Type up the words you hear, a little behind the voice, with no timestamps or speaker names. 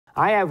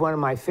I have one of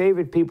my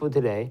favorite people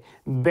today.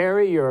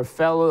 Barry, you're a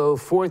fellow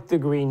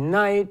fourth-degree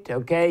knight,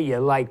 okay? You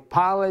like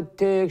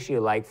politics,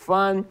 you like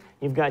fun.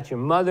 You've got your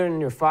mother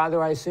and your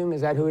father, I assume. Is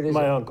that who it is?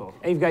 My uncle.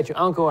 And you've got your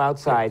uncle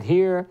outside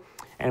here.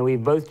 And we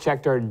both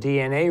checked our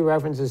DNA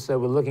references, so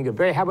we're looking good.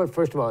 Barry, how about,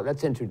 first of all,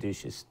 let's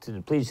introduce you,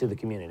 please, to the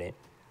community.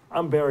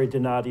 I'm Barry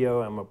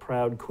Donadio. I'm a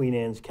proud Queen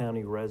Anne's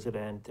County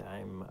resident.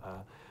 I'm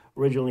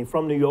originally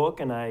from New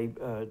York, and I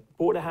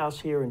bought a house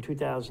here in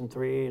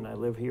 2003, and I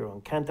live here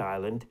on Kent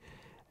Island.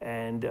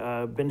 And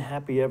been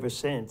happy ever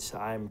since.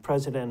 I'm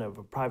president of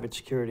a private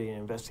security and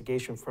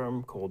investigation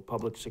firm called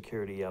Public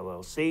Security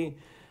LLC.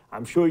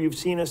 I'm sure you've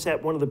seen us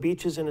at one of the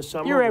beaches in the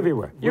summer. You're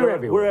everywhere. You're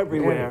everywhere. We're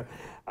everywhere.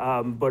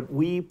 But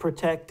we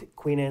protect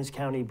Queen Anne's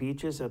County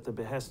beaches at the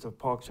behest of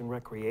Parks and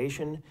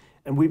Recreation.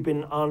 And we've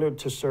been honored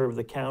to serve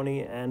the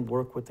county and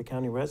work with the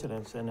county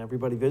residents and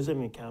everybody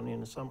visiting the county in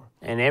the summer.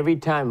 And every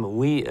time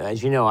we,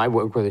 as you know, I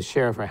work with the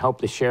sheriff. I help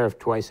the sheriff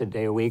twice a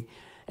day a week.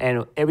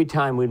 And every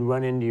time we'd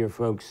run into your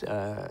folks,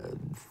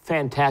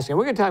 fantastic. And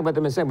we're going to talk about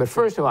them in a second, but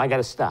first of all, I got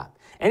to stop.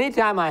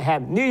 Anytime I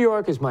have, New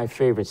York is my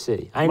favorite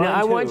city. I know.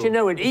 I want you to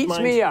know it eats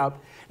me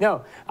up.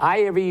 No,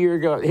 I every year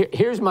go,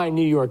 here's my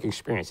New York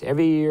experience.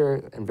 Every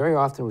year, and very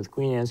often with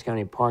Queen Anne's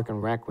County Park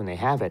and Rec, when they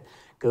have it,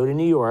 go to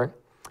New York.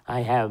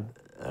 I have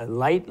a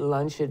light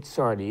lunch at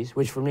Sardi's,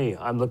 which for me,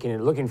 I'm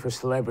looking for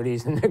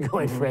celebrities, and they're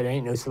going, Fred, there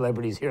ain't no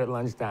celebrities here at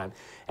lunchtime.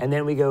 And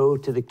then we go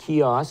to the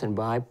kiosk and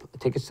buy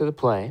tickets to the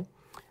play.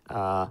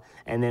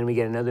 And then we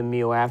get another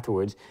meal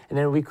afterwards. And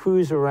then we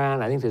cruise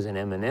around. I think there's an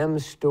M&M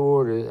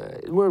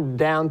store. We're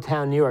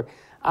downtown New York.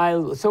 I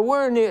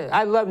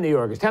love New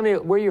Yorkers. Tell me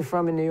where you're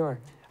from in New York.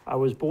 I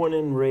was born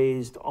and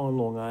raised on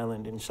Long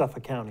Island in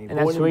Suffolk County. And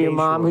that's where your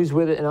mom, who's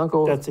with it, and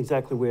uncle? That's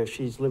exactly where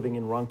she's living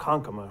in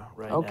Ronkonkoma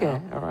right now.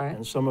 Okay, all right.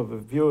 And some of the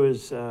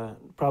viewers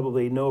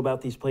probably know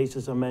about these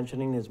places I'm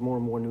mentioning. There's more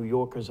and more New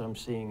Yorkers I'm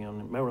seeing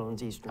on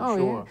Maryland's Eastern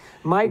Shore. Yeah.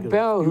 Mike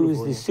Bell,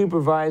 who's the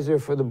supervisor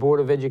for the Board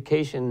of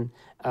Education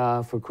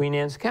for Queen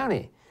Anne's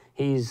County.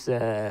 He's,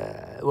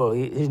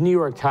 his New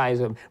York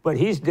ties, but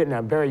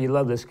now, Barry, you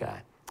love this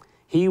guy.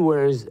 He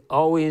wears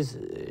always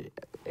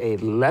a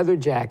leather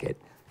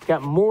jacket. He's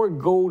got more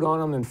gold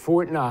on him than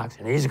Fort Knox,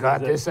 and he's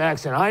got this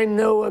accent. I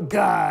know a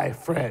guy,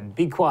 Fred.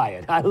 Be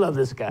quiet. I love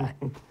this guy.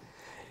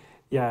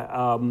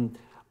 Yeah,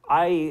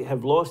 I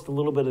have lost a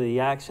little bit of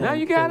the accent. No,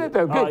 you got it,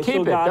 though. Good.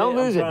 Keep it. Don't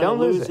lose it. Don't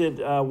lose it.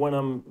 When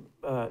I'm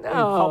in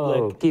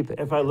public. Keep it.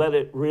 If I let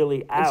it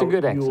really out, it's a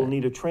good accent. You will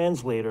need a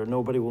translator.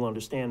 Nobody will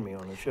understand me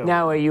on the show.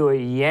 Now, are you a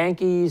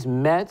Yankees,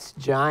 Mets,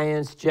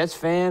 Giants, Jets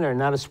fan, or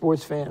not a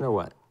sports fan, or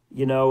what?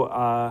 You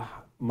know,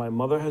 my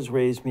mother has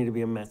raised me to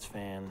be a Mets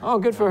fan. Oh,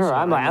 good for her. So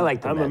I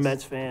like the Mets. I'm a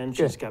Mets fan.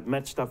 She's got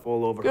Mets stuff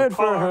all over her car. Good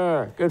for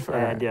her. Good for her.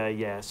 And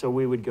yeah, so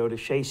we would go to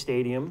Shea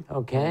Stadium.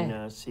 Okay.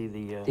 And see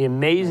the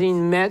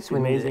amazing Mets. The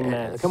amazing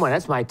Mets. Come on,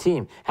 that's my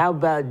team. How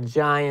about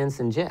Giants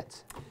and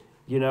Jets?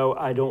 You know,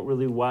 I don't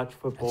really watch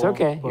football. It's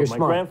okay. But You're my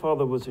smart.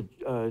 grandfather was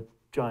a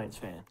Giants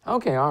fan.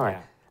 Okay, all right.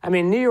 Yeah. I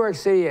mean, New York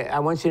City, I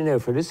want you to know,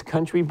 for this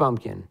country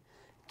bumpkin,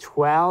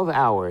 12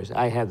 hours,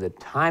 I have the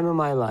time of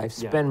my life,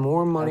 spend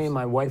more money than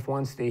my wife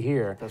wants to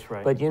hear. That's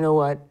right. But you know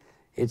what?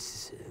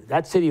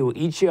 That city will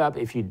eat you up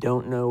if you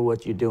don't know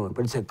what you're doing,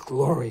 but it's a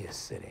glorious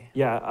city.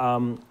 Yeah,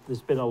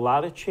 there's been a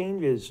lot of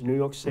changes. New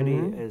York City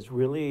is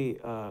really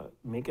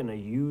making a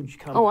huge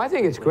comeback. Oh, I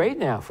think it's great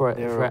now.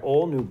 There are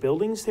all new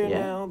buildings there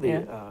now.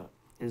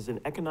 There's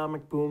an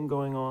economic boom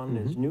going on.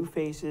 There's new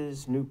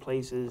faces, new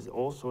places,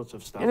 all sorts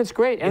of stuff. And it's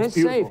great, and it's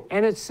safe,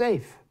 and it's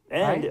safe.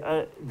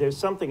 And there's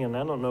something, and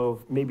I don't know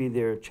if maybe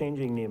they're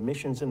changing the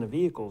emissions in the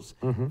vehicles.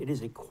 It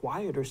is a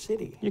quieter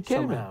city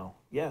somehow.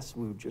 Yes,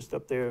 we were just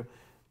up there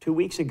 2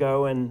 weeks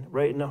ago and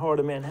right in the heart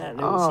of Manhattan.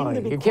 It seemed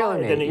to be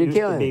quieter than it used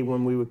to be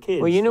when we were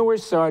kids. Well, you know where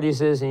Sardi's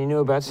is, and you know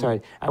about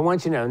Sardi's. I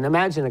want you to know,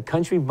 imagine a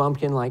country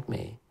bumpkin like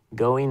me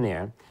going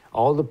there,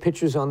 all the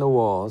pictures on the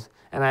walls,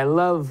 and I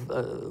love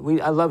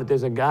it.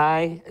 There's a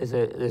guy,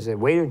 there's a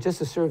waiter just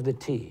to serve the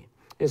tea.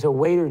 There's a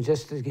waiter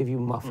just to give you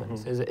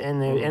muffins,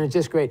 and it's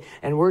just great.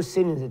 And we're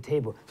sitting at the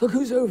table. Look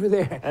who's over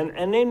there.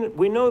 And then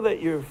we know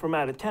that you're from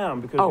out of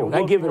town because you're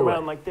walking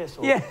around like this.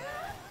 Yeah,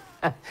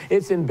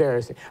 it's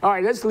embarrassing. All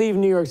right, let's leave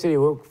New York City.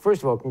 Well,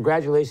 first of all,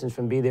 congratulations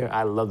from being there.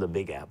 I love the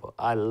Big Apple.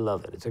 I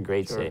love it. It's a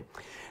great city.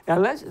 Now,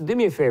 do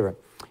me a favor.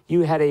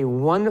 You had a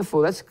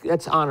wonderful.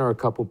 Let's honor a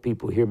couple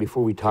people here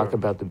before we talk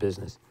about the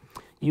business.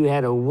 You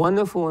had a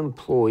wonderful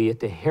employee at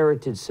the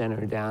Heritage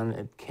Center down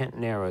at Kent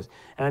Narrows.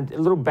 And a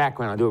little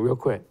background, I'll do it real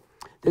quick.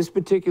 This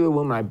particular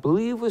woman, I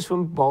believe, was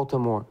from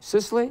Baltimore.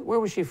 Sicily? Where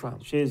was she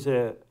from? She's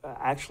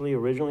actually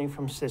originally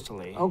from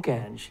Sicily. Okay.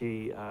 And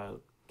she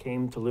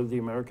came to live the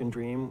American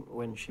dream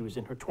when she was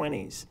in her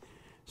 20s.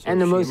 So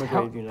and the she most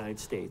immigrated to the United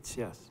States,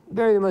 yes.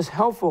 Very the most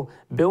helpful.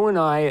 Bill and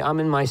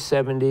I'm in my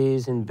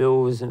 70s, and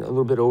Bill was a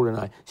little bit older than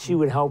I. She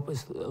would help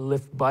us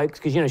lift bikes,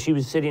 because, you know, she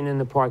was sitting in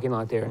the parking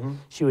lot there.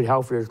 She would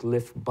help us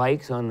lift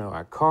bikes on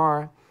our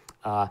car.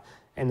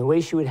 And the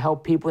way she would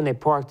help people when they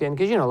parked in,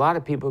 because, you know, a lot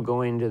of people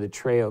go into the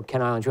trail,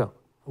 Kent Island Trail.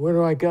 Where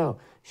do I go?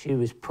 She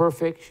was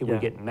perfect. She would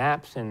get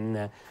maps.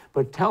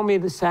 But tell me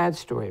the sad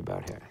story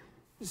about her.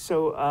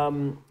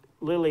 So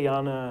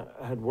Liliana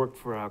had worked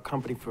for our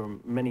company for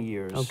many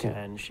years,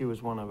 and she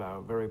was one of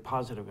our very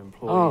positive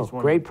employees. Oh,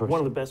 great person. One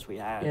of the best we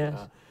had.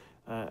 Yes.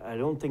 I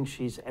don't think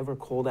she's ever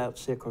called out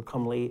sick or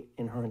come late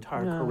in her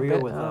entire career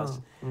with us.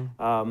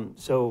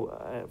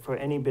 So for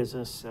any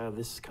business,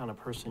 this is the kind of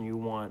person you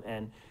want.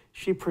 And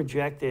she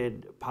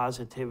projected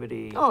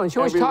positivity. Oh, and she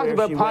always talked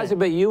about positive,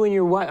 but you and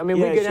your wife. I mean,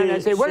 we get down there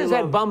and say, what is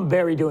that bum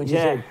Barry doing? She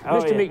said,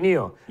 Mr.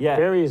 McNeil,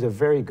 Barry is a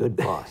very good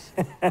boss.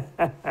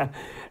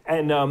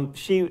 And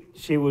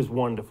she was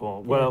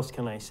wonderful. What else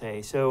can I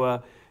say?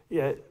 So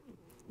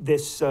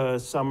this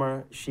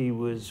summer she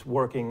was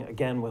working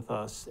again with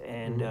us,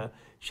 and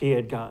she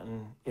had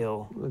gotten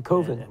ill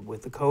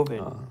with the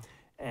COVID.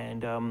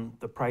 And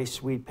the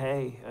price we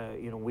pay,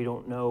 we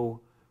don't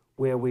know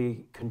where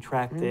we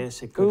contract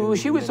this. It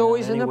she was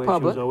always in the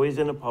public. She was always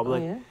in the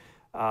public.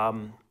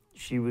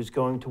 She was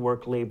going to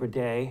work Labor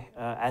Day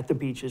at the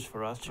beaches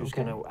for us. She was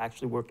going to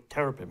actually work at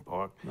Terrapin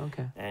Park.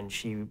 And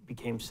she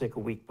became sick a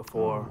week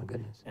before. Oh, my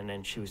goodness. And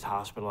then she was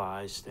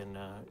hospitalized, and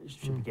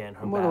she began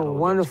her battle. What a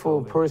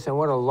wonderful person.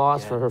 What a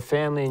loss for her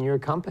family and your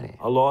company.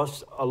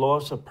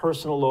 A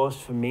personal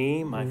loss for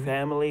me, my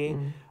family.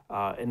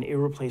 An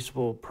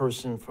irreplaceable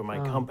person for my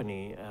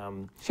company.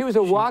 She was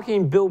a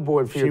walking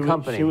billboard for your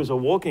company. She was a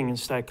walking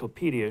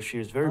encyclopedia. She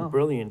was very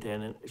brilliant,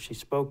 and she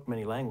spoke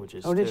many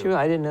languages. Oh, did she?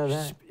 I didn't know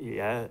that.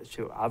 Yeah,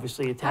 she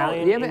obviously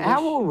Italian.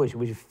 How old was she?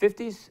 Was she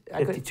 50s?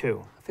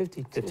 52.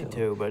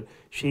 52. But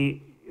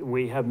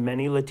we have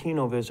many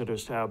Latino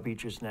visitors to our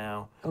beaches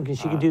now. Okay,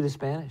 she can do the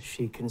Spanish.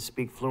 She can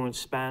speak fluent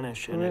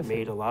Spanish, and it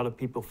made a lot of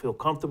people feel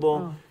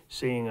comfortable.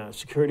 Seeing a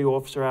security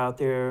officer out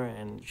there,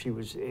 and she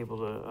was able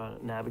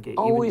to navigate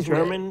even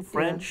German,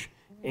 French,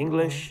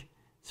 English,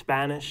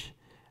 Spanish,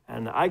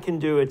 and I can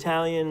do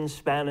Italian,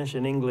 Spanish,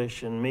 and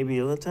English, and maybe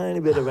a tiny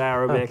bit of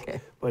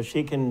Arabic, but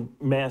she can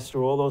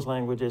master all those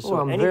languages.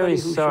 Well, I'm very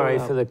sorry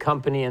for the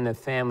company and the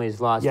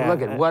family's loss.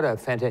 Look at what a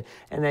fantastic,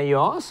 and then you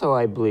also,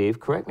 I believe,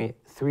 correct me,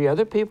 3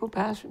 other people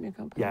passed from your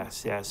company?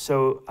 Yes.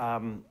 So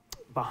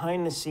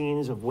behind the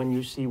scenes of when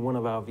you see one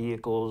of our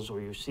vehicles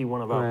or you see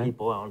one of our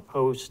people on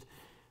post,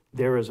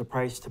 there is a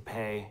price to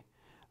pay.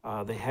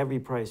 The heavy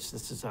price,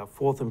 this is our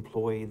 4th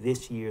employee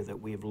this year that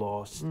we've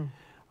lost.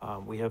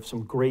 We have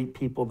some great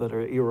people that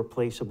are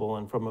irreplaceable,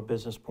 and from a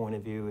business point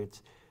of view,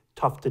 it's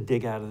tough to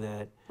dig out of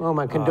that. Well,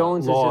 my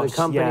condolences to the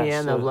company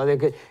and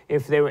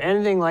if they were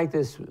anything like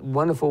this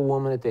wonderful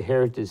woman at the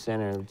Heritage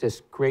Center,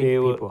 just great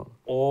people.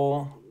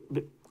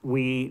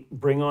 We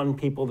bring on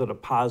people that are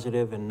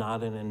positive and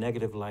not in a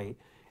negative light.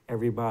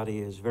 Everybody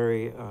is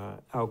very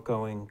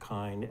outgoing,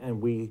 kind,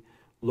 and we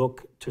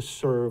look to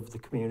serve the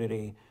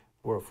community.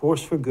 We're a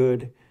force for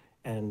good,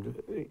 and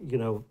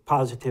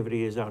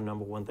positivity is our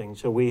 #1 thing.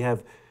 So we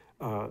have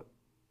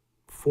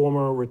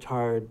former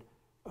retired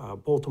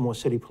Baltimore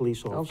City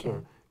police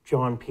officer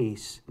John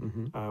Peace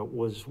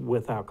was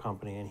with our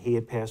company, and he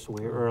had passed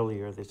away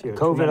earlier this year.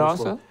 COVID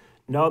also?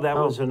 No, that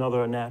was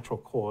another natural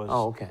cause.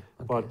 Oh,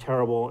 But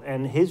terrible.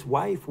 And his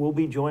wife will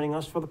be joining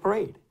us for the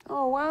parade.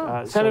 Oh,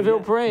 wow. Centerville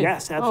Parade.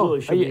 Yes,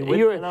 absolutely.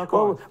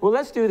 Well,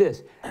 let's do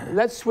this.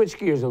 Let's switch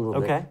gears a little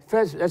bit.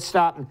 First, let's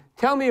stop and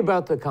tell me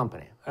about the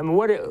company. I mean,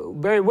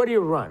 Barry, what do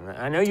you run?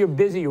 I know you're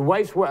busy. Your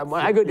wife's, when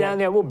I go down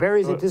there, well,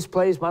 Barry's at this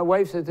place, my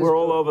wife's at this place. We're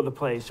all over the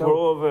place. So we're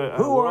all over.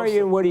 Who are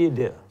you and what do you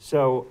do?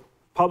 So,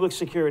 Public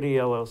Security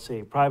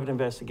LLC, private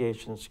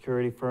investigation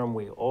security firm.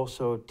 We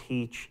also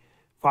teach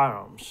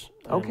firearms.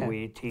 Okay.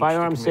 We teach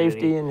firearm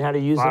safety and how to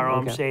use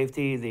firearm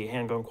safety. The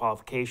handgun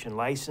qualification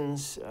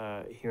license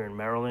here in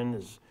Maryland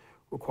is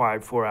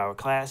required for our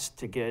class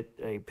to get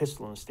a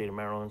pistol in the state of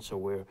Maryland. So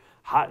we're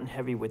hot and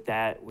heavy with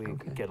that. We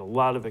get a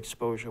lot of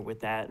exposure with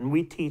that. And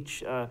we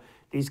teach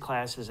these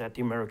classes at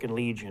the American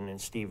Legion in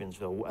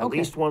Stevensville at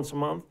least once a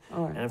month.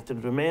 And if the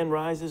demand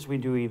rises, we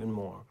do even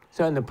more.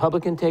 So and the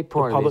public can take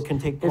part of it. The public can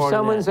take part of If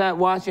someone's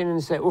watching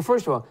and say, well,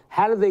 first of all,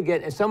 how do they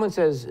get, if someone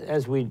says,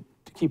 as we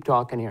keep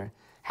talking here,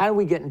 how do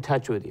we get in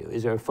touch with you?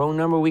 Is there a phone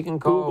number we can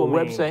call, Google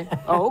a website?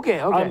 Oh,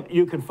 okay.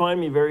 You can find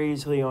me very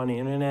easily on the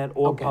internet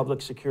or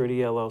Public Security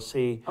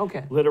LLC.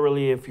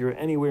 Literally, if you're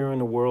anywhere in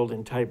the world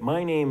and type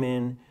my name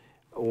in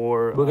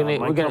or you're gonna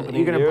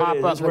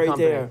pop up the right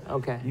company. There.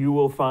 You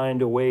will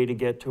find a way to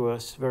get to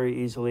us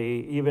very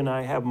easily. Even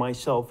I have my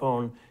cell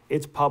phone.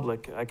 It's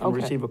public. I can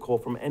receive a call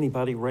from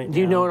anybody right now. Do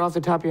you know it off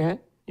the top of your head?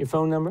 Your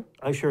phone number?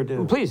 I sure do.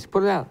 Well, please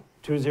put it out.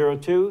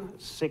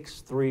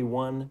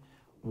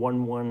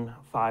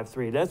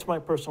 202-631-1153. That's my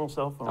personal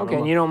cell phone. Okay,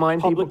 and you don't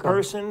mind public people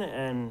person,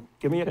 and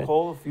give me a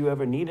call if you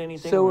ever need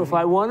anything. So if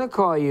I want to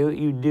call you,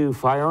 you do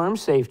firearm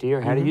safety or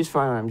how to use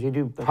firearms. You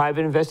do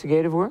private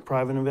investigative work?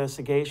 Private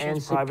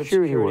investigations, and private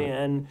security work.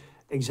 And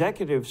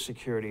executive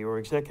security or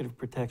executive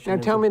protection.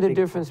 Now tell me the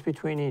difference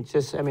between each.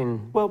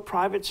 Well,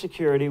 private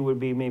security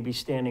would be maybe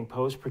standing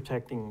post,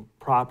 protecting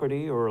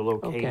property or a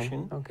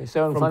location. Okay.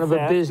 So in front of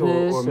a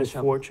business or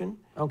misfortune.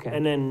 Okay.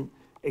 And then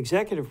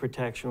executive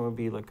protection would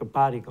be like a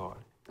bodyguard.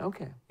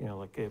 Okay.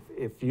 Like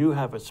if you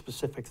have a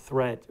specific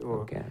threat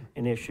or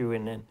an issue,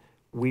 and then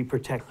we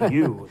protect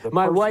you.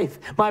 My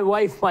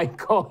wife might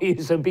call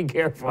you, so be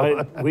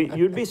careful.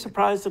 You'd be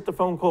surprised at the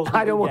phone calls.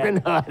 I don't want to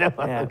know.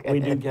 Yeah, we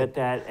do get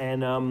that,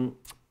 and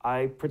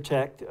I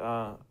protect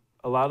a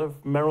lot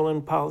of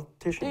Maryland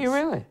politicians. Do you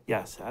really?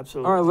 Yes,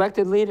 absolutely. Or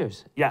elected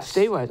leaders? Yes.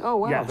 Statewide? Oh,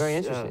 wow, yes, very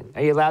interesting.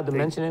 Are you allowed to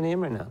mention any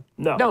of them or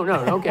no? No. No,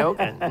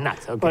 okay,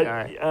 nuts, okay, but, all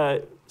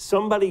right.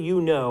 Somebody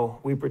you know,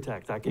 we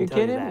protect, I can tell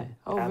you that. You're kidding me?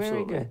 Oh,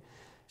 absolutely. very good.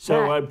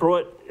 So Now, I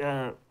brought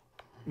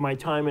my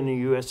time in the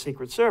U.S.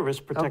 Secret Service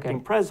protecting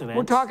presidents.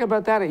 We'll talk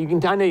about that. I know you can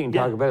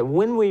talk about it.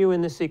 When were you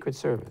in the Secret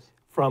Service?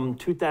 From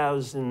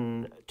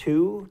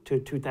 2002 to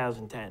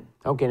 2010.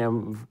 Okay,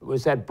 now,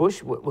 was that Bush?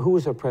 Who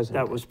was our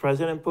president? That was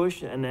President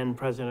Bush and then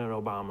President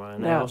Obama.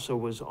 And I also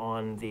was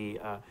on the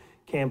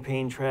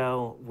campaign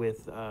trail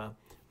with,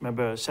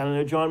 remember,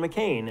 Senator John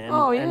McCain and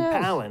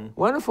Palin.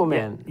 Wonderful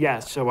man.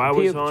 Yes, so I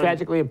was on...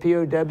 Tragically a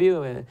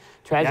POW,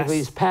 tragically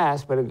he's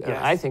passed, but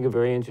I think a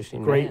very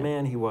interesting great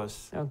man he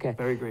was. Okay.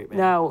 Very great man.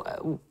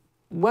 Now,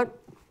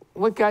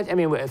 what got, I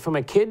mean, from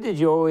a kid, did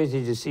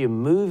you see a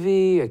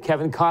movie, a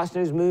Kevin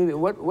Costner's movie?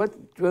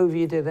 What drove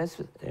you to this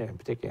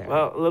particular area?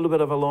 Well, a little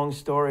bit of a long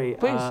story.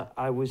 Please.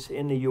 I was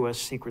in the U.S.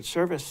 Secret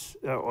Service,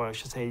 or I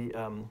should say,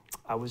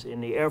 I was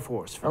in the Air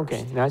Force first.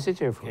 Okay, now it's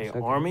Air Force. Okay,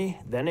 Army,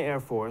 then Air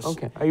Force.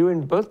 Okay, are you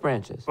in both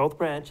branches? Both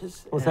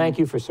branches. Well, thank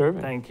you for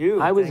serving. Thank you.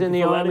 I was in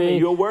the Army.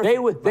 You're worth they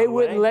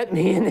wouldn't let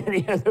me in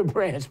any other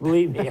branch,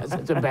 believe me. I'm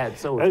such a bad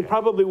soldier. They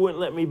probably wouldn't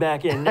let me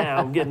back in now.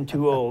 I'm getting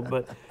too old.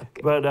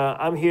 But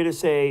I'm here to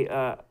say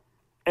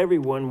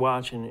everyone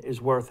watching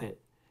is worth it.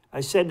 I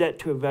said that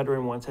to a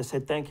veteran once. I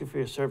said, thank you for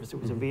your service. It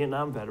was a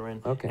Vietnam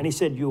veteran. Okay. And he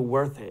said, you're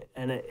worth it.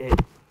 And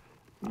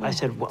I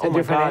said, well, oh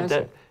my God,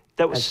 God,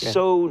 that was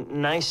so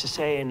nice to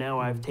say, and now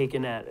I've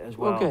taken that as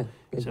well. Okay.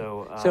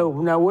 So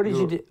now what did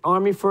you do?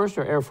 Army first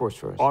or Air Force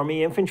first?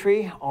 Army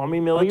Infantry, Army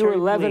Military You were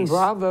 11 Police.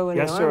 Bravo in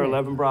the Yes, Army. sir,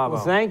 11 Bravo.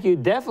 Well, thank you.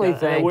 Definitely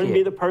thank you. I wouldn't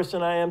be the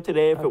person I am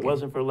today if it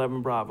wasn't for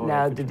 11 Bravo.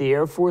 Now, did the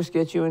Air Force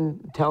get you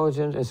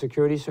intelligence and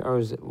security,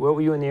 or what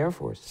were you in the Air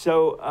Force?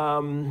 So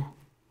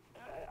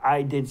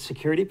I did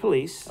security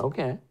police.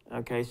 Okay.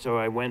 Okay, so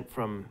I went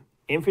from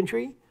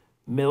infantry,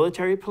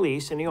 military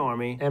police in the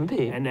Army.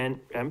 MP. And then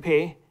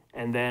MP.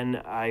 And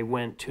then I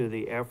went to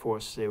the Air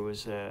Force. There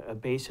was a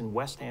base in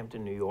West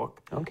Hampton, New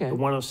York. Okay. The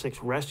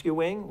 106 Rescue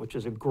Wing, which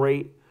is a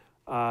great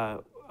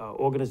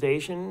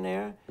organization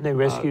there. And they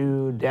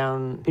rescue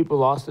down people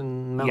lost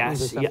in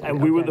mountains and stuff like that?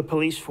 And we were the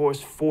police force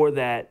for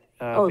that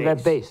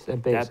base.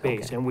 That base,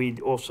 okay. And we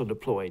also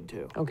deployed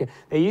too. Okay.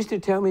 They used to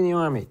tell me in the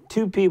Army,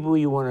 two people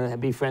you want to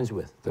be friends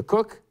with, the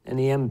cook and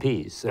the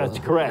MPs. So, that's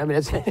correct. I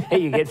mean, hey,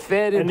 you get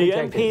fed and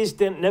protected.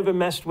 The MPs never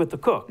messed with the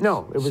cook.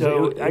 No, it was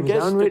I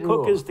guess the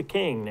cook rule. is the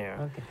king there.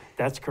 Okay.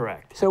 That's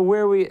correct. So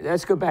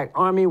let's go back.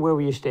 Army, where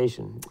were you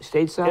stationed?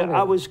 Stateside? Yeah,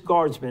 I was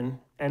guardsman.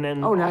 And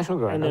then, National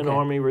Guard. And then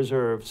Army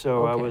Reserve.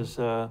 So I was,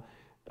 a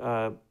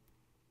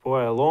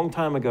long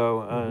time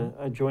ago.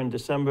 I joined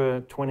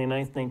December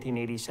 29th,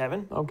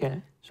 1987.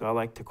 Okay. So I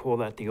like to call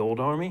that the old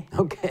Army.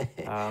 Okay.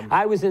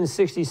 I was in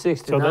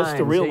 66 to 9. So that's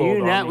the real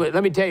old Army.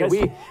 Let me tell you,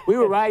 we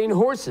were riding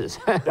horses.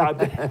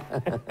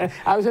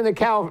 I was in the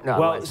cavalry. No,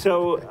 well,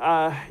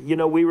 so,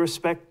 we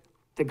respect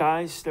the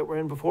guys that were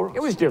in before us.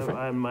 It was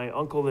different. My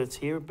uncle that's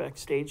here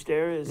backstage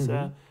there is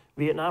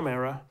Vietnam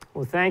era.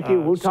 Well, thank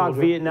you. We'll talk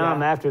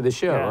Vietnam after the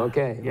show.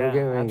 Okay. Yeah,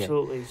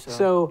 absolutely.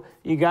 So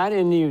you got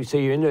in, so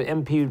you're into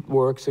MP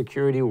work,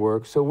 security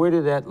work. So where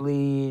did that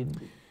lead?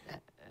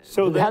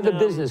 So how did the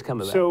business come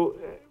about? So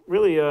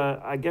really,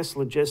 I guess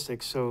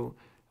logistics. So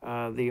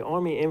the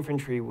Army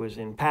Infantry was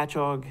in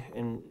Patchogue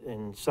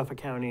in Suffolk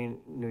County,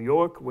 New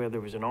York, where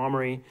there was an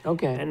armory.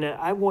 Okay. And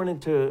I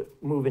wanted to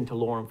move into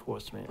law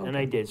enforcement, and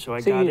I did. So I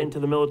got into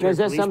the military police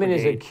brigade. Is that something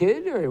as a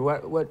kid, or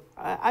what?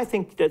 I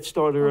think that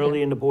started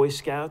early in the Boy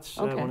Scouts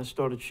when I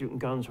started shooting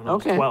guns when I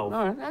was 12.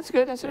 All right, that's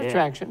good. That's an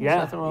attraction. There's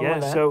nothing wrong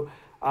with that. So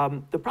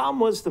the problem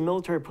was the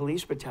military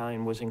police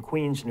battalion was in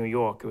Queens, New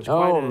York. It was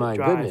quite a drive.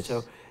 Goodness.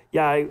 So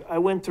yeah, I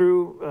went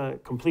through,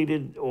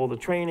 completed all the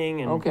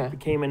training, and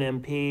became an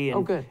MP.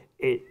 And good.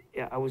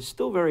 I was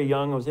still very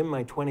young. I was in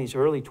my 20s,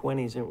 early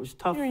 20s, and it was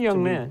tough. You're a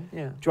young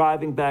man,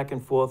 driving back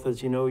and forth.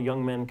 As you know,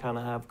 young men kind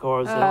of have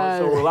cars that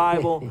aren't so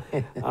reliable,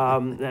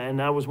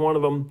 and I was one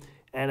of them.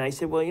 And I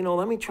said, well,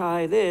 let me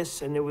try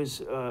this. And there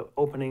was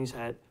openings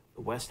at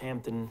the West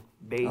Hampton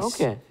base.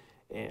 Okay.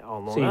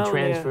 On Long So you Island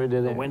transferred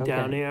to there. I went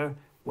down there,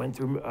 went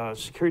through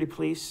security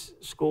police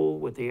school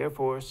with the Air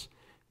Force,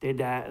 did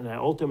that, and I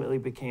ultimately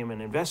became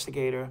an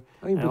investigator.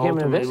 Oh, you became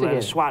an investigator. Led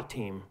a SWAT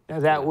team. Now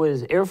that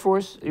was Air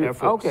Force? Air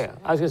Force. Okay.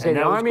 I was going to say,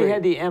 the Army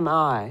had the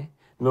MI,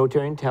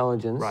 military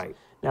intelligence. Right.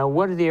 Now,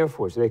 what did the Air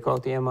Force? Do they call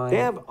it the MI? They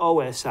have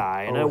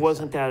OSI, and I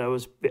wasn't that. I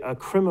was a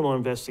criminal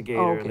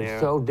investigator there.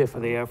 So different. For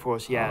the Air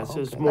Force, yeah. So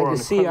it's like more on the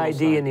the criminal CID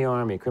side. in the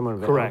Army, criminal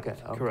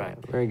investigation. Correct,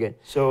 correct. Very good.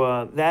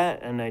 So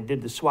that, and I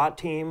did the SWAT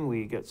team.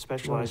 We got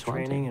specialized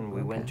training, and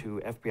we went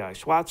to FBI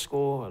SWAT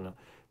school, and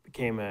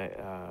became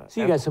a...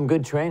 so you got some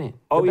good training.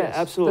 Oh, yeah,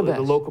 absolutely.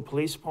 The local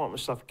police department,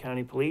 Suffolk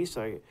County Police,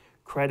 I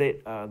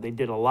credit, they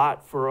did a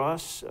lot for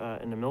us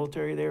in the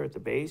military there at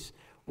the base.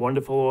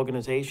 Wonderful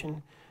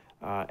organization.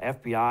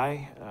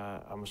 FBI.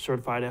 I'm a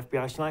certified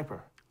FBI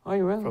sniper. Oh,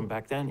 you really? From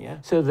back then, yeah.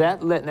 So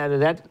now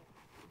did that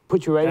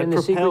put you right in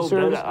the Secret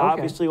Service? Okay.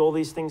 Obviously, all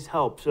these things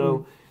help.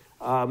 So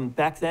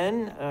back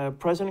then,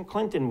 President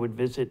Clinton would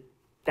visit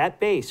that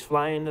base,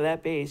 fly into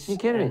that base. You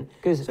kidding me?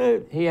 Because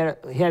so he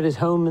had his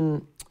home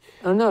in.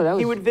 Oh no, that was.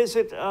 He would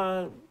visit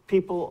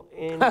people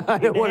in. I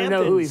don't want to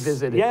know who he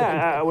visited.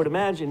 Yeah, I would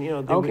imagine.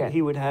 You know,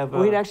 he would have.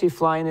 Well, he'd actually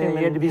fly in there. You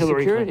had to be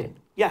Hillary security.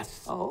 Clinton.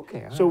 Yes. Oh,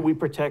 okay. So we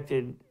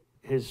protected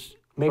his.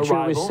 Make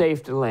sure it was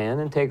safe to land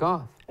and take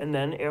off. And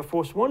then Air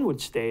Force One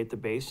would stay at the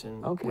base,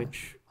 and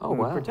which we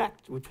would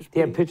protect, which was. Do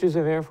you have pictures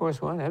of Air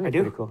Force One? That'd be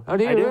pretty cool. Oh,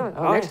 do you I do. really?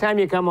 Oh, next time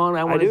you come on,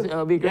 I want to.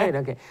 It'll be great. Yeah.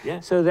 Okay. Yeah.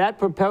 So that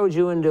propelled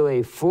you into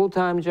a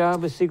full-time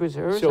job with Secret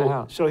Service, or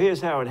how? So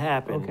here's how it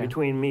happened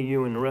between me,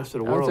 you, and the rest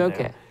of the world. That's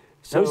okay. There.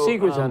 No So,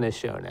 secrets on this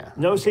show now.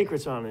 No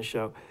secrets on this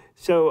show.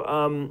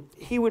 So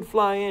he would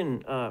fly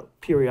in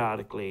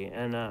periodically,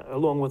 and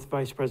along with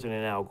Vice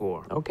President Al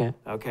Gore. Okay.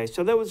 Okay,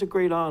 so that was a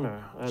great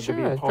honor to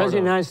be a part President of the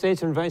United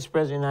States and Vice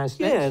President of the United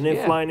States. Yeah, and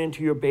they're flying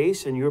into your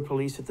base and your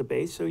police at the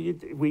base. So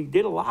we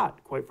did a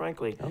lot, quite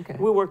frankly. Okay.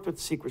 We worked with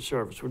the Secret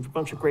Service, with a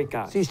bunch of great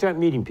guys. So you start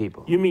meeting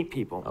people. You meet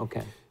people.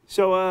 Okay.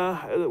 So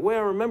the way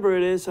I remember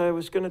it is I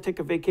was going to take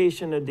a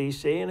vacation to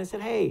D.C., and I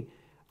said, hey,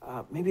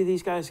 maybe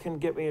these guys can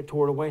get me a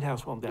tour of the White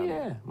House while I'm down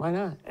there. Yeah, why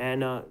not?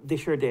 And they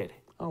sure did.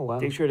 Oh, wow.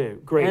 They sure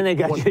did. Great. And they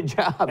got you a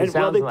job, it well,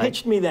 sounds they like.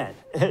 pitched me then.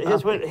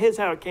 Here's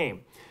how it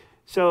came.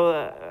 So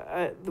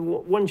the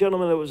one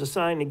gentleman that was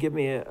assigned to give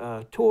me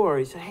a tour,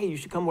 he said, hey, you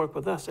should come work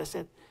with us. I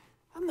said,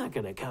 I'm not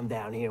going to come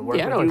down here and work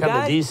with you guys. I don't want to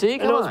come to D.C.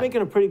 And I was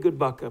making a pretty good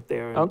buck up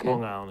there in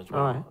Long Island as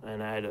well. All right.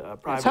 And I had a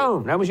private... It's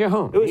home. That was your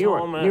home. It was New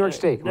York, home. New York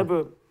State. I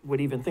never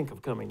would even think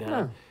of coming down.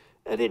 No.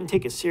 I didn't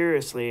take it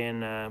seriously,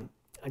 and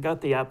I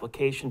got the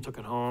application, took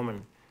it home,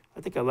 and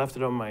I think I left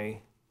it on my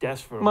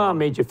desk for a Mom month.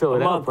 made you fill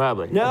it out,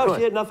 probably. No,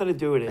 she had nothing to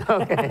do with it.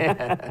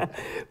 Okay.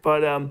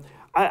 But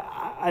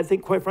I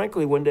think, quite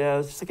frankly, one day I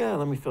was just like,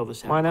 let me fill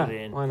this out. Why not? Put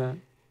it in. Why not?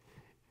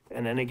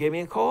 And then they gave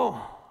me a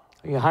call.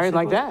 You hired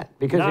like that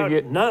because of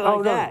your... Not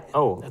like that.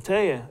 Oh. I'll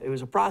tell you, it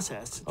was a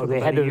process. Oh, they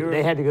had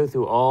to go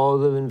through all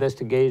the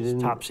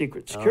investigations. Top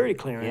secret security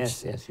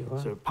clearance. Yes, you are.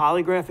 So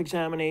polygraph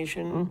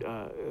examination.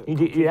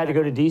 You had to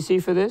go to D.C.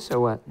 for this,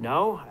 or what?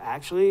 No,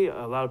 actually,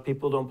 a lot of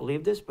people don't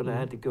believe this, but I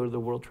had to go to the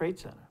World Trade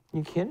Center.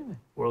 You kidding me?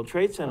 World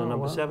Trade Center,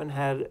 number 7,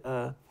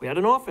 we had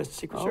an office,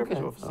 Secret Service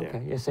office there.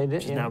 Okay, yes, they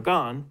did. It's now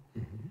gone.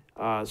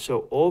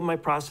 So all of my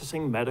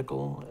processing,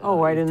 medical,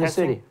 right in the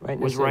testing city,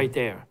 was right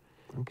there.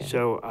 Okay.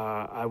 So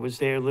I was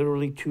there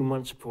literally 2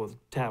 months before the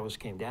towers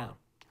came down.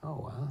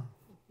 Oh, wow.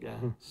 Yeah,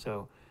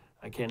 so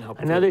I can't help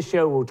Another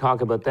show, we'll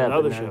talk about that.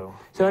 Another show.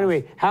 So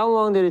anyway, how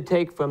long did it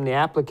take from the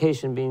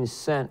application being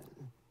sent?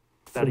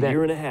 About a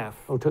year and a half.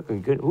 Oh, it took a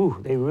good,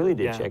 they really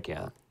did check you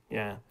out.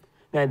 Yeah.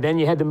 Now, then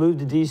you had to move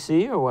to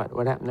D.C. or what?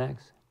 What happened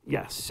next?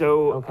 Yes,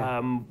 so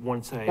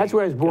once I... That's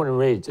where I was born and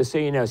raised, just so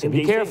you know. So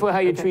be careful how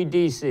you treat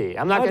D.C.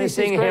 I'm not going to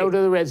sing Hail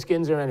to the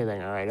Redskins or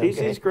anything, all right?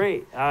 D.C.'s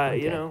great,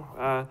 you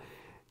know.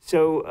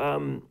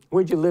 So...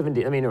 where'd you live in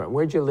D.C.? I mean,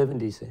 where'd you live in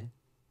D.C.?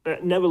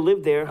 Never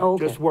lived there,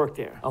 just worked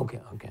there. Okay.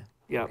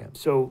 Yeah,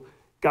 so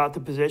got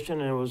the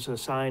position and was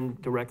assigned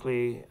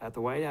directly at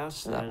the White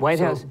House. White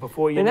House.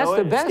 Before you know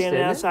it, standing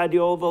outside the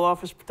Oval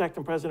Office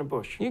protecting President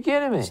Bush. You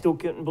kidding me? Still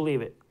couldn't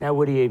believe it. Now,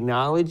 would he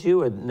acknowledge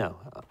you or no?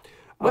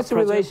 What's the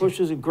President relation? Bush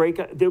is a great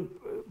guy.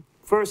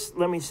 First,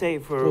 let me say,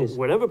 for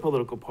whatever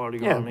political party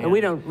you're on, and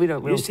we don't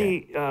you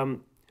see,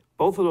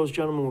 both of those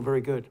gentlemen were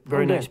very good,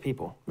 very nice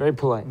people. Very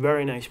polite.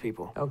 Very nice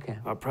people. Okay.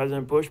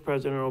 President Bush,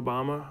 President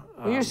Obama.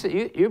 Well,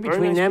 you're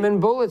between them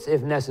and bullets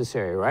if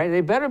necessary, right?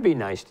 They better be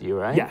nice to you,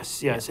 right?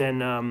 Yes.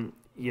 And,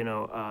 you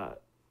know,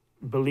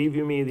 believe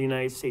you me, the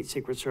United States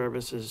Secret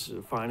Service is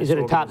the finest. Is it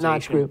a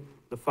top-notch group?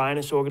 The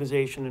finest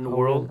organization in the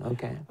world.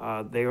 Okay.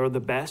 They are the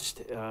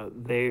best.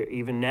 They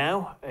even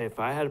now, if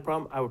I had a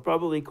problem, I would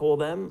probably call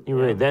them.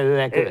 They're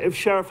that good. If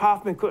Sheriff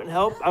Hoffman couldn't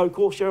help, I would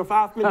call Sheriff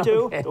Hoffman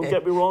too. Don't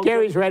get me wrong.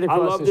 Gary's right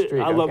across the street.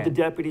 I love the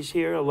deputies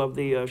here. I love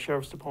the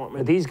Sheriff's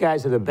Department. But these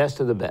guys are the best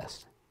of the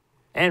best.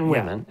 And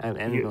women.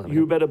 And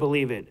you better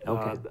believe it.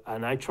 Okay.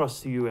 And I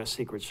trust the U.S.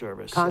 Secret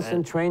Service.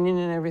 Constant training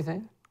and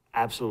everything?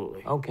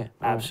 Absolutely. Okay.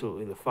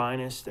 Absolutely. The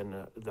finest and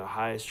the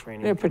highest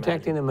training. They're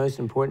protecting the most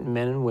important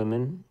men and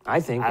women, I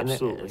think.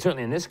 Absolutely.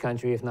 Certainly in this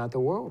country, if not the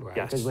world, right?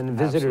 Yes. Because when the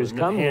visitors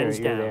come here,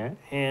 you're there.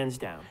 Hands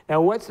down.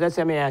 Now,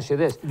 let me ask you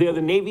this. They're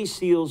the Navy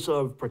SEALs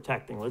of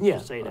protecting. Let's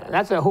just say that.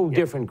 That's a whole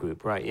different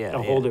group, right? Yeah.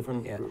 A whole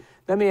different group.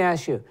 Let me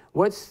ask you,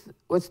 what's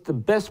the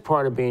best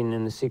part of being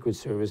in the Secret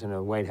Service and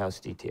a White House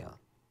detail?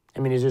 I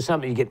mean, is there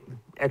something you get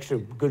extra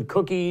good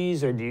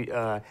cookies or do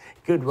you,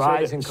 good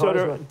rides and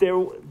cars?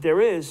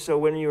 There is. So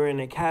when you're in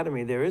the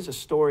academy, there is a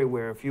story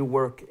where if you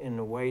work in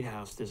the White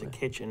House, there's a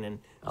kitchen, and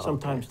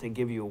sometimes they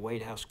give you a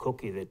White House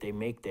cookie that they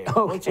make there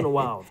once in a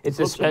while. It's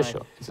a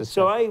special.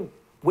 So I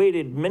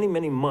waited many,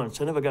 many months.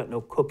 I never got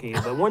no cookie.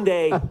 But one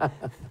day,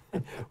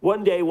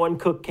 one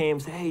cook came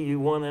and said, "Hey, you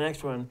want an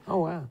extra one?" Oh,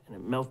 wow. And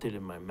it melted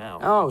in my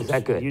mouth. Oh, is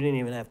that good? You didn't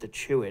even have to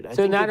chew it.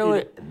 So not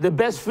only the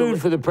best food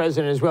for the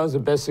president as well as the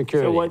best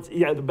security.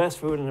 So the best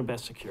food and the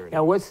best security.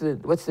 Now, what's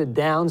the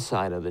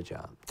downside of the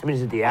job? I mean,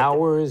 is it the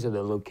hours or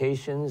the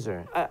locations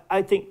or?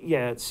 I think,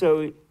 yeah.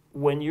 So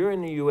when you're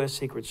in the U.S.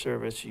 Secret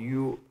Service,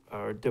 you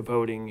are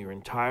devoting your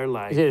entire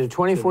life. Is it a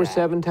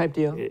 24/7 type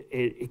deal?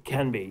 It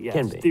can be, yes.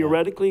 Can be,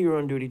 Theoretically, you're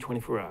on duty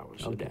 24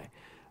 hours a Okay.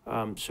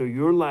 day. So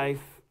your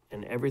life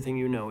and everything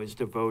you know is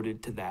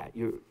devoted to that.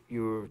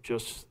 You're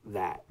just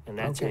that, and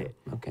that's Okay, it.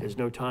 okay. There's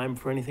no time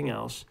for anything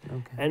else.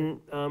 Okay.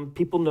 And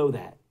people know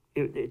that.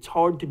 It's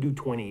hard to do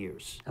 20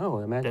 years. Oh,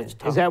 I imagine. That's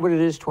tough. Is that what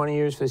it is, 20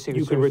 years for the Secret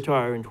You Service? could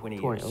retire in 20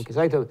 years. Okay, it's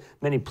like the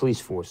many police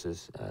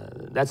forces.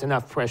 That's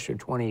enough pressure,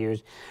 20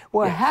 years.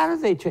 Well, Yes. how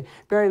do they train?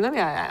 Barry,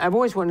 I've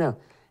always wanted to know,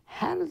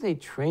 how do they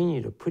train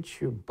you to put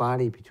your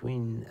body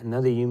between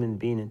another human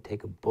being and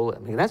take a bullet?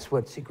 I mean, that's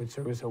what Secret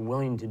Service are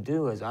willing to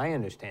do, as I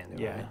understand it,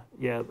 Yeah, right?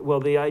 yeah.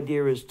 Well, the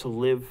idea is to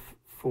live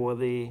for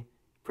the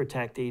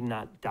protectee,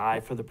 not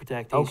die for the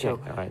protectee. Okay, So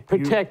all right.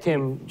 Protect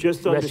him, Just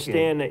rescue him.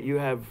 understand that you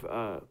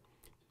have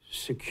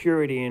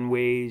security in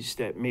ways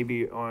that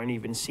maybe aren't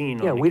even seen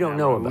on Yeah, the we don't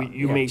know camera. about,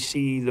 You yeah. may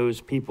see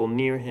those people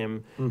near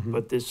him,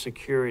 but there's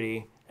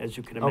security, as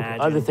you can imagine. Okay,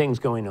 other things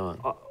going on.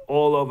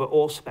 All over,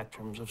 all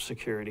spectrums of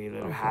security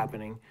that are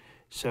happening.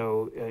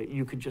 So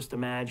you could just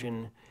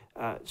imagine.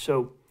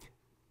 So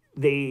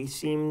they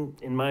seem,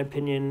 in my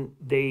opinion,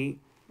 they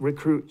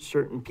recruit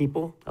certain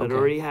people that Okay.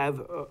 already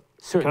have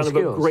Certain kind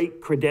skills. of a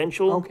great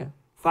credential Okay.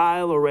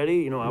 file already.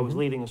 You know, I was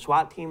leading a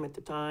SWAT team at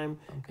the time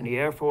in the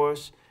Air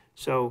Force.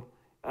 So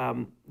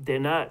they're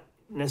not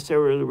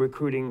necessarily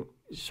recruiting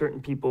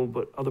certain people,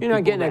 but other You're people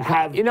not getting that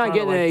have you're not kinda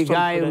getting like a some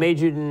guy who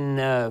credential. majored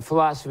in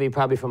philosophy,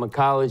 probably from a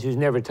college, who's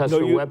never touched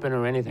a weapon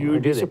or anything. You or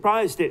would do be they?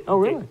 surprised at Oh,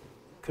 really?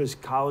 because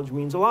college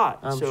means a lot.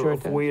 I'm so sure a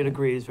it does, four-year yeah.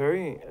 degree is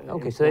very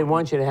Okay, so they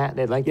want you to have,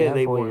 they'd like to Yeah, have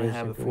they 4 want to years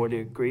have a degree.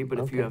 four-year degree, but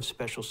if you Okay. have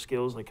special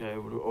skills, like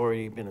I've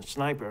already been a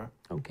sniper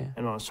Okay.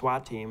 and on a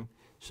SWAT team,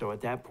 so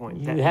at that point,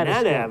 You that, had a that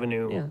skill,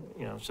 avenue, yeah.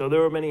 you know, so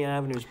there are many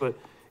avenues, but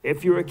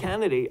if you're a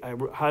candidate, I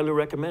highly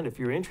recommend, if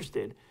you're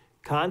interested,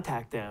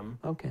 contact them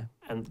Okay.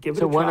 and give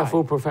It's it a a try.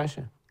 wonderful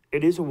profession.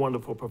 It is a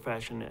wonderful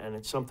profession, and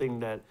it's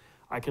something that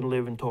I can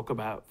live and talk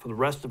about for the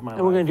rest of my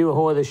And we're going life. to do a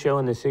whole other show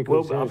in the Secret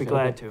Well, Service. I'll be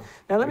glad okay. to.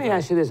 Now, let Be me glad.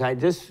 ask you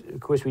this. Of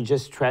course, we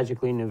just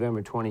tragically,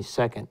 November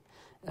 22nd,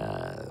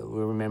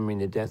 we're remembering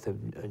the death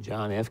of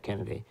John F.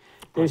 Kennedy.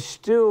 There's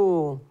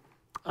still,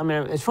 I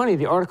mean, it's funny,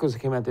 the articles that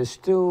came out, there's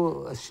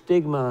still a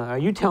stigma.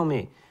 You tell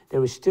me, there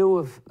was still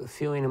a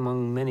feeling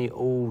among many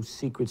old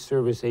Secret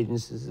Service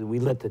agencies that we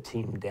let the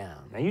team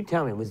down. Now, you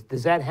tell me,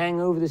 does that hang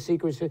over the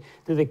Secret Service?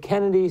 Did the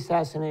Kennedy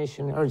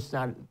assassination, or it's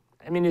not,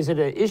 I mean, is it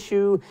an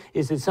issue?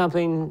 Is it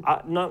something?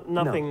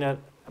 Nothing that,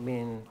 I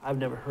mean, I've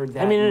never heard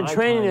that. I mean, in a my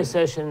training time.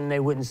 session, they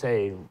wouldn't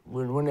say,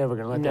 we're never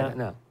going to let that.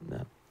 No,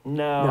 no.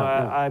 No, No,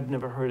 I've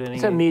never heard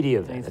It's a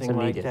media thing. anything It's a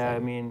like media that.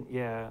 thing. I mean,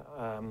 yeah.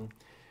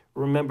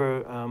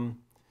 Remember,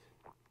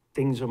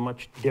 things are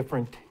much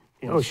different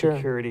in Oh, sure.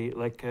 security.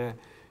 Like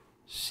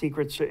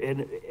secrets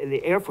in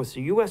the Air Force,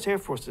 the U.S. Air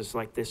Force is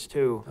like this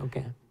too.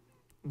 Okay.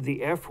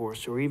 The Air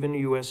Force, or even the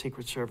U.S.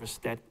 Secret Service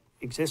that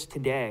exists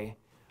today,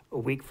 a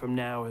week from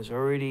now, has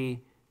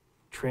already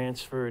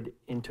transferred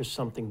into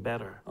something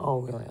better. Oh,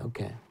 really?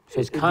 Okay. So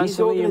it's These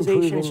constantly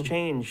organizations improving.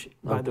 change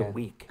by the Okay.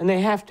 week. And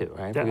they have to,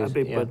 right? That- Because,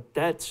 yeah. But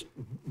that's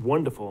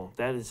wonderful.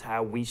 That is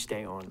how we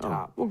stay on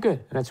top. Well, good.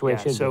 And that's the way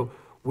it should So be.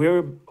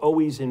 we're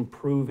always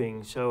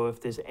improving. So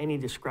if there's any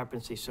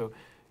discrepancy, so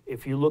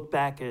if you look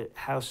back at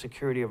how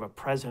security of a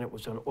president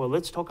was done, or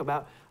let's talk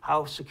about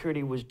how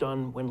security was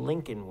done when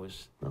Lincoln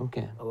was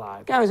Okay.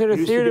 alive. Guy was at a Used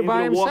to be theater able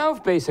by to walk-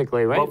 himself,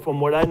 basically, right? Well, from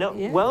what I know,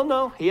 Yeah. well,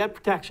 no, he had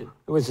protection.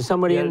 Was there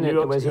somebody He had, in a New there?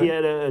 York- Was he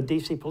had a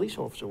DC police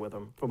officer with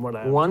him, from what I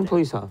understand. one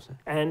police officer?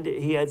 And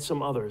he had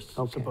some others,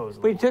 Okay.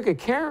 supposedly. But he took a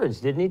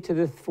carriage, didn't he, to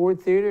the Ford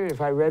Theater?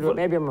 If I read,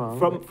 maybe I'm wrong.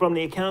 From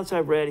the accounts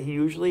I've read, he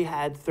usually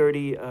had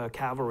 30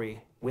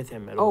 cavalry with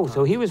him at all Oh, times.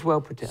 so he was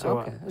well protected. So,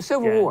 Okay. The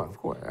Civil yeah. War, of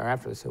course, or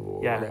after the Civil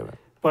War, Yeah. whatever.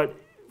 But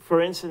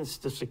for instance,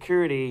 the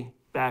security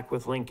back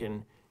with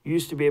Lincoln, you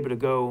used to be able to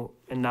go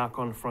and knock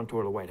on the front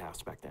door of the White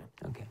House back then.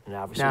 Okay. And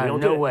obviously Now, we don't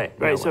no do it. way,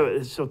 no Right, way.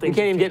 so You things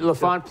can't even have get changed.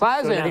 LaFont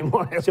Plaza now-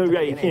 anymore. So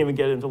right, you can't even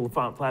get into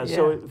LaFont Plaza.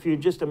 So Yeah. if you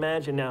just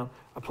imagine now,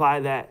 apply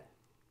that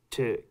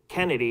to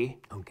Kennedy.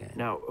 Okay.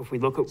 Now, if we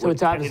look at So what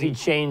it's obviously Kennedy,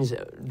 changed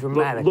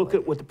dramatically. look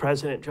at what the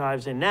president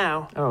drives in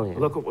now. Oh, yeah.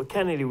 Look at what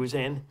Kennedy was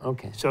in.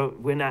 Okay. So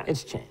we're not.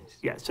 It's changed.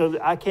 Yeah. So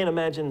I can't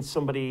imagine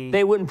somebody.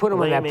 They wouldn't put him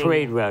on that blaming-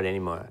 parade route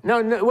anymore. No,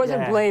 it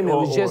wasn't Yeah, blame. It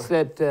was or- just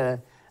that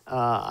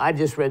I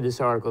just read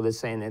this article that's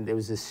saying that there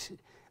was this,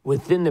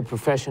 within the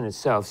profession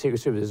itself, Secret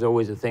Service is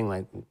always a thing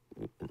like,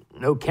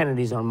 no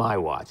Kennedys on my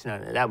watch. No,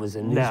 that was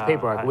a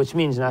newspaper article, which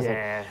means nothing.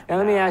 Yeah, Now,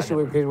 let me nah, ask you,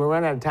 because we're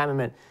running out of time in a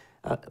minute.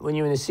 When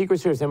you're in the Secret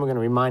Service, then we're going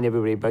to remind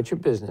everybody about your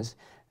business.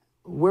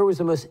 Where was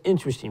the most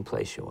interesting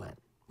place you went?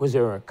 Was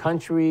there a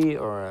country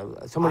or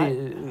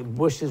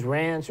Bush's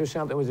Ranch or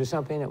something? Was there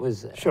something that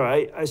was? Sure,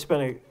 I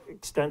spent an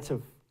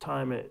extensive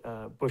time at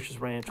Bush's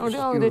Ranch, which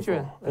is beautiful. Did you?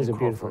 It was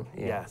beautiful.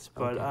 Yeah. Yes,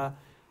 but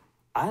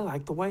I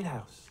like the White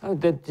House. Oh,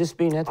 just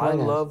being at the White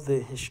House. I love the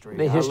history.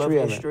 The history I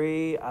love of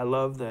history. I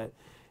love that,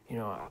 you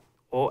know,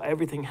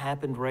 everything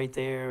happened right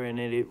there, and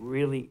it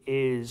really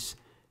is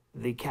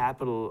the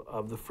capital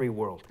of the free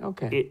world.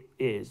 Okay. It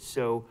is.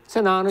 So it's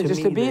an honor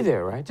just to be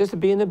there, right? Just to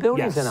be in the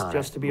building is an honor.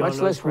 Just to be on much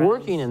less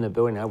working in the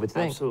building, I would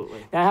think.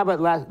 Absolutely. Now, how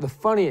about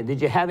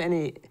did you have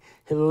any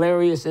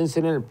hilarious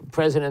incident,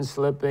 president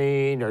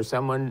slipping or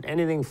someone,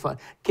 anything fun?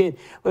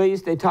 Well,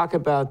 they talk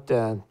about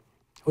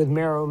with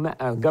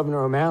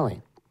Governor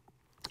O'Malley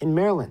in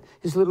Maryland.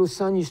 His little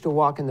son used to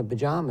walk in the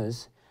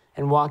pajamas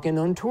and walk in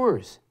on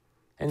tours.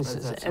 And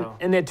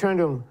they turned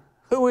to him,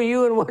 "Who are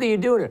you and what are you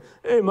doing here?"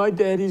 "Hey, my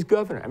daddy's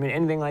governor." I mean,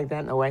 anything like that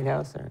in the White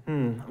House? Or?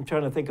 I'm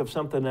trying to think of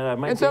something that I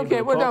might It's be okay.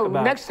 able to talk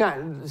about. Next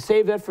time.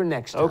 Save that for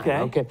next time. Okay.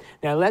 Okay.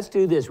 Now, let's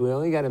do this. We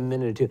only got a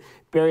minute or two.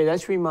 Barry,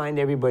 let's remind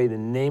everybody the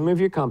name of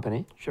your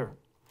company. Sure.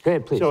 Go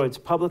ahead, please. So it's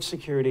Public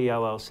Security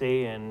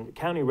LLC, and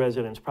county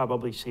residents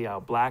probably see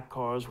our black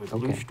cars with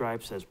blue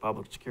stripes as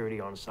Public Security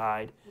on the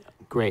side.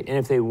 Great. And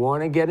if they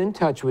want to get in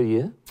touch with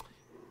you,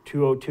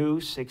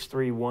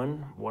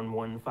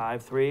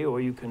 202-631-1153,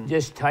 or you can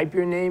just type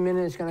your name in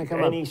and it's going to come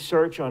up. Any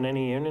search on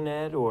any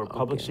internet or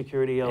Public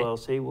Security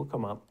LLC will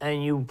come up.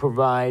 And you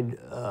provide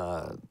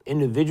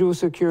individual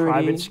security?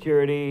 Private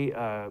security,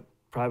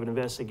 private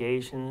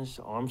investigations,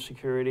 armed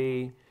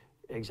security,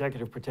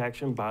 executive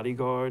protection,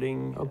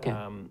 bodyguarding,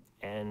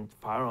 and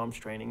firearms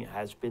training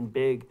has been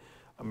big.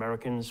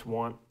 Americans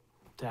want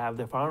to have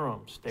their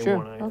firearms. They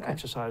want to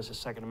exercise their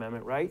Second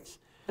Amendment rights.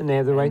 And they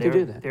have the right to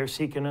do that. They're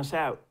seeking us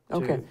out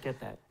to get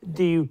that.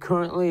 Do you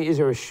currently,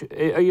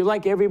 are you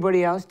like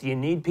everybody else? Do you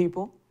need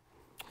people?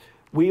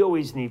 We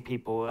always need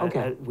people.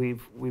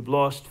 We've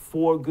lost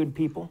 4 good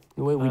people.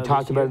 We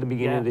talked about it at the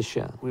beginning of the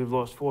show. We've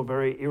lost 4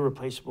 very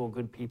irreplaceable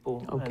good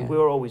people. And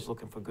we're always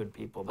looking for good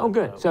people. Oh,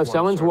 good. So if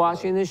someone's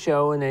watching this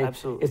show and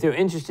if they're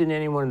interested in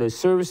any one of those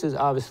services,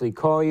 obviously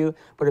call you.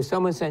 But if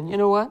someone's saying, you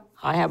know what,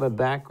 I have a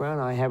background,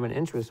 I have an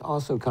interest,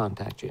 also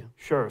contact you.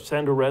 Sure.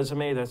 Send a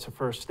resume. That's the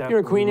first step.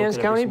 You're a Queen Anne's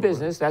County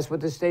business. That's what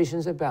the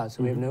station's about,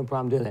 so we have no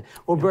problem doing that.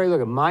 Well, Barry,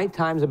 look, my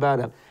time's about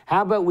up.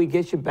 How about we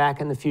get you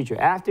back in the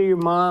future? After your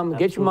mom,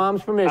 get your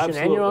mom's permission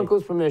and your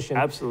uncle's permission.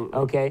 Absolutely.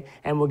 Okay?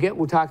 And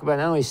we'll talk about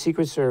not only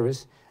Secret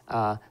Service,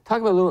 we'll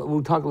talk a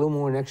little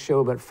more next show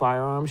about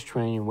firearms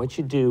training, what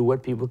you do,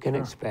 what people can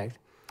expect.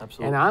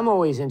 Absolutely. And I'm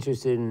always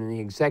interested in the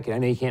executive. I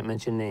know you can't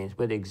mention names,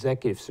 but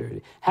executive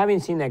search.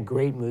 Having seen that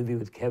great movie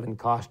with Kevin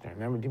Costner,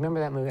 do you remember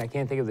that movie? I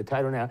can't think of the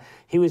title now.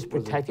 He was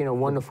protecting a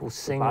wonderful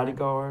singer.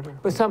 Bodyguard?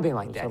 But something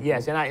like that,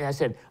 yes. And I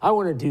said, I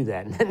want to do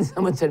that. And then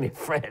someone said to me,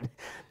 Fred,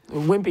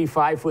 wimpy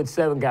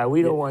 5'7" guy,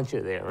 we don't want you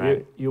there,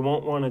 right? You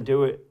won't want to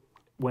do it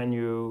when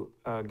you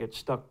get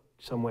stuck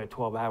somewhere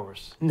 12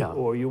 hours. No.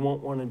 Or you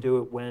won't want to do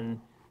it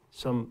when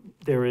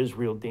there is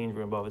real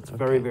danger involved. It's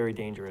very, very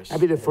dangerous. I'll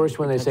be the first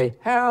one they say,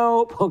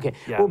 help. Okay.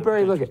 Yeah, well,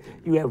 Barry, look,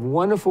 you have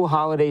wonderful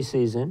holiday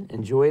season.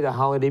 Enjoy the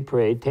holiday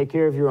parade. Take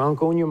care of your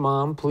uncle and your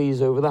mom,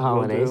 please, over the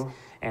holidays.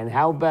 And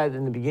how about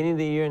in the beginning of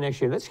the year next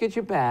year? Let's get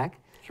you back.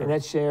 Sure. And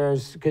that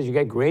shares, because you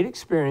got great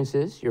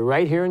experiences. You're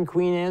right here in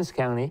Queen Anne's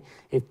County.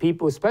 If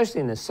people,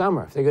 especially in the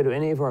summer, if they go to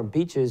any of our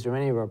beaches or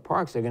any of our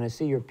parks, they're going to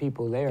see your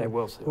people there. They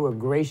will see. Who are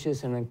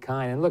gracious and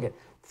kind. And look at,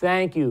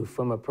 thank you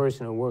from a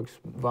person who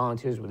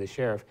volunteers with the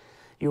sheriff.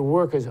 Your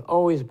work has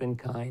always been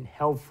kind,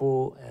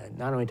 helpful,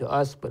 not only to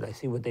us, but I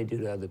see what they do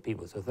to other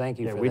people. So thank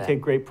you for that. We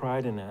take great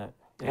pride in that.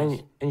 Yes.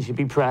 And you should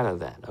be proud of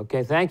that,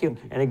 okay? Thank you.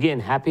 And again,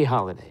 happy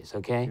holidays,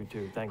 okay? You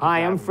too. Thank you. Hi,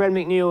 I'm Fred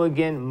McNeil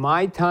again.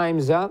 My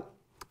time's up.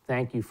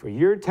 Thank you for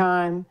your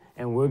time,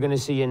 and we're going to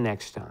see you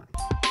next time.